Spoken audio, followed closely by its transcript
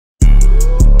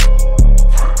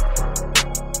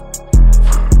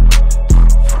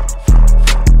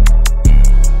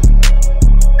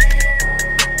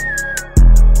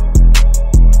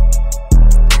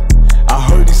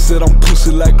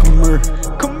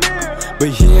But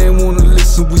he ain't wanna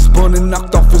listen, we spun and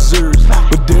knocked off his ears.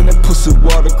 But then that pussy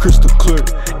water crystal clear.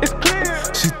 It's clear.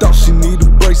 She thought she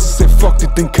needed braces, said fuck it,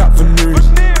 then cop veneers.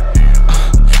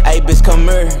 Hey bitch,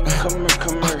 Komurr.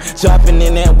 Dropping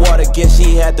in that water, guess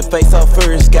she had to face her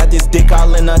first. Got this dick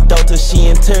all in her throat till she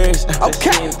in tears.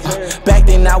 Okay. Back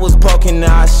then I was broken,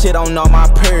 now I shit on all my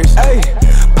purse. Hey,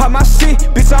 pop my shit,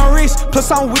 bitch I'm rich, plus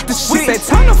I'm with the shit. Say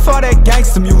time to for that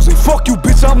gangster music, fuck you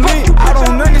bitch I'm lit. I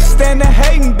don't understand the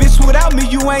hating, bitch without me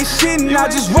you ain't shitting. I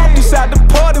just walked inside the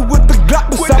party with the Glock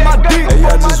beside my dick. Hey,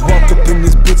 I just walked up in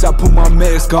this bitch, I put my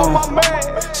mask on.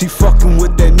 She fucking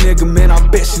with that nigga, man, I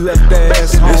bet she left that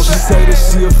ass home. She say that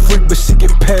she a freak, but she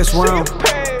get passed round.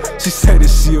 She say that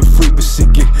she a freak, but she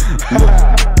get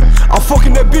I'm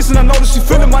fucking that bitch and I know that she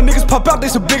feelin'. My niggas pop out, they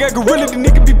some big ass gorilla. These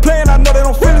niggas be playin', I know they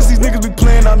don't feel us. These niggas be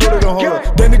playin', I know they don't hold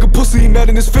up. That nigga pussy ain't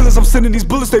nothing, his feelings. I'm sending these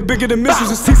bullets, they bigger than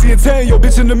missiles. It's TC and 10, yo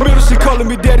bitch in the middle. She calling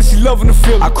me daddy, she loving the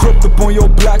feeling. I crept up on your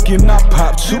block and I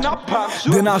popped you.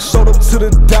 Then I showed up to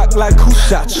the dock like who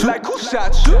shot you?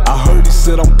 I heard he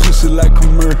said I'm pussy like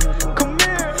Komurr.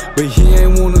 But he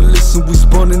ain't wanna listen, we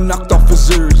spun and knocked off his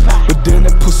ears. But then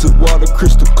that pussy water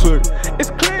crystal clear.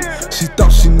 It's clear. She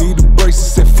thought she needed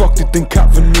braces, said fuck it, then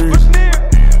cop veneers.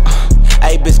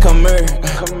 Hey bitch, Komurr.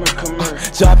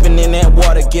 Dropping in that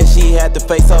water, guess she had to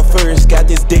face her first. Got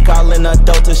this dick all in her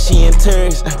throat till she in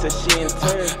tears.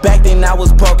 Back then I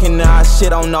was broken, now I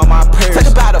shit on all my purse. Talk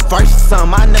about a verse or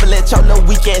something, I never let y'all little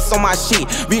weak ass on my shit.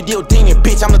 Real deal demon,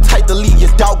 bitch, I'm the type to leave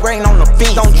your dog brain on the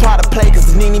fence. Don't try to play,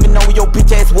 cause I didn't even know where your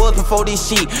bitch ass was before this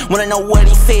shit. Wanna know what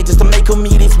he said, just to make him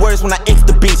eat his words when I X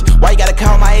the bitch. Why you gotta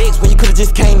call my ex when you could've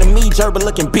just came to me, gerbil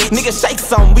looking bitch? Nigga shake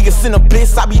something, we can send a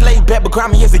bliss. I be laid back, but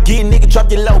grind me as a get. Nigga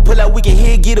drop your low, pull out, we can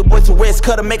hit, get a boy to rest.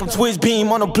 Cut him, make him twitch,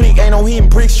 beam on a blink. Ain't no hitting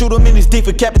bricks, shoot him in his dick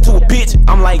for cap it to a bitch.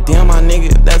 I'm like, damn my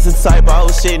nigga, that's the type of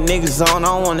old shit niggas on. I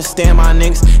don't understand my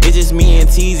niggas. It's just me and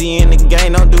TZ in the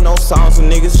game, don't do no songs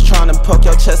with niggas tryna poke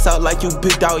your chest out like you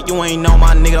big dog. You ain't know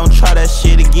my nigga, don't try that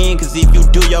shit again, cause if you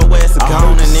do, your ass is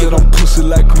gone, nigga. Said I'm pussy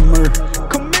like Komurr.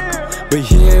 But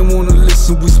he ain't wanna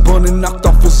listen, we spun and knocked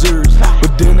off his ears.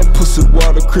 But then that pussy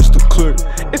water crystal clear.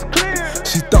 It's clear.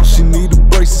 She thought she needed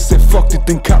braces, said fuck it,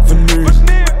 then cop veneers.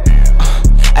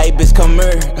 Hey bitch,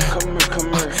 Komurr.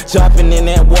 Dropping in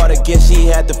that water, guess she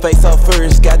had to face her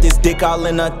first. Got this dick all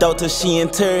in her throat till she in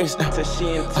tears.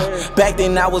 Back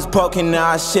then I was broken, now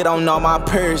I shit on all my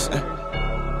purse.